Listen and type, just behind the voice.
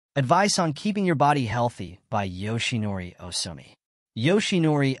Advice on Keeping Your Body Healthy by Yoshinori Ohsumi.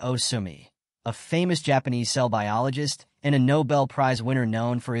 Yoshinori Ohsumi, a famous Japanese cell biologist and a Nobel Prize winner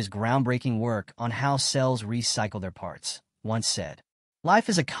known for his groundbreaking work on how cells recycle their parts, once said, "Life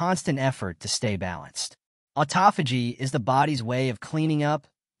is a constant effort to stay balanced. Autophagy is the body's way of cleaning up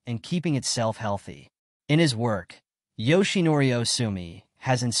and keeping itself healthy." In his work, Yoshinori Ohsumi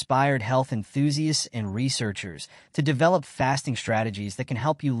has inspired health enthusiasts and researchers to develop fasting strategies that can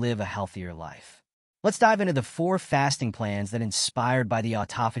help you live a healthier life. Let's dive into the 4 fasting plans that inspired by the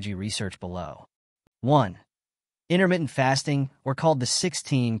autophagy research below. 1. Intermittent fasting, or called the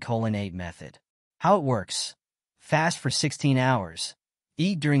 16:8 method. How it works. Fast for 16 hours.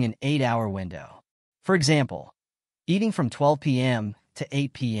 Eat during an 8-hour window. For example, eating from 12 p.m. to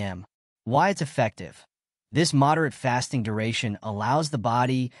 8 p.m. Why it's effective. This moderate fasting duration allows the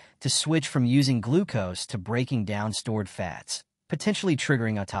body to switch from using glucose to breaking down stored fats, potentially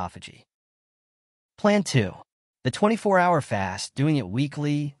triggering autophagy. Plan 2. The 24-hour fast, doing it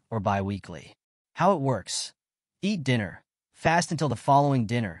weekly or bi-weekly. How it works. Eat dinner. Fast until the following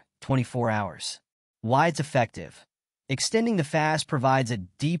dinner, 24 hours. Why it's effective. Extending the fast provides a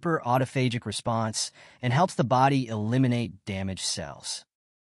deeper autophagic response and helps the body eliminate damaged cells.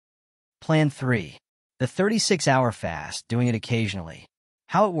 Plan 3. The 36-hour fast, doing it occasionally.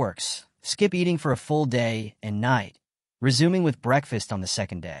 How it works. Skip eating for a full day and night, resuming with breakfast on the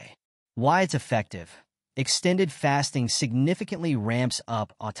second day. Why it's effective. Extended fasting significantly ramps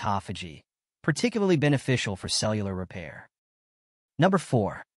up autophagy, particularly beneficial for cellular repair. Number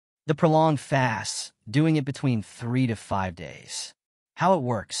 4. The prolonged fasts, doing it between 3 to 5 days. How it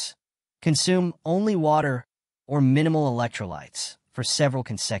works. Consume only water or minimal electrolytes for several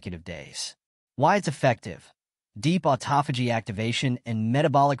consecutive days. Why it's effective. Deep autophagy activation and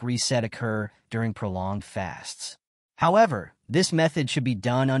metabolic reset occur during prolonged fasts. However, this method should be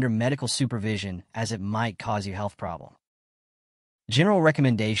done under medical supervision as it might cause you health problems. General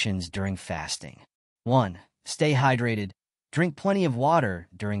recommendations during fasting. 1. Stay hydrated. Drink plenty of water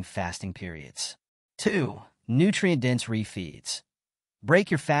during fasting periods. 2. Nutrient-dense refeeds.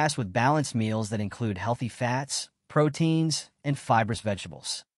 Break your fast with balanced meals that include healthy fats, proteins, and fibrous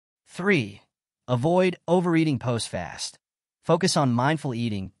vegetables. 3. Avoid overeating post-fast. Focus on mindful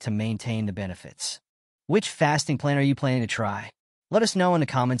eating to maintain the benefits. Which fasting plan are you planning to try? Let us know in the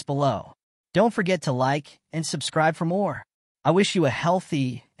comments below. Don't forget to like and subscribe for more. I wish you a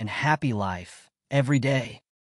healthy and happy life every day.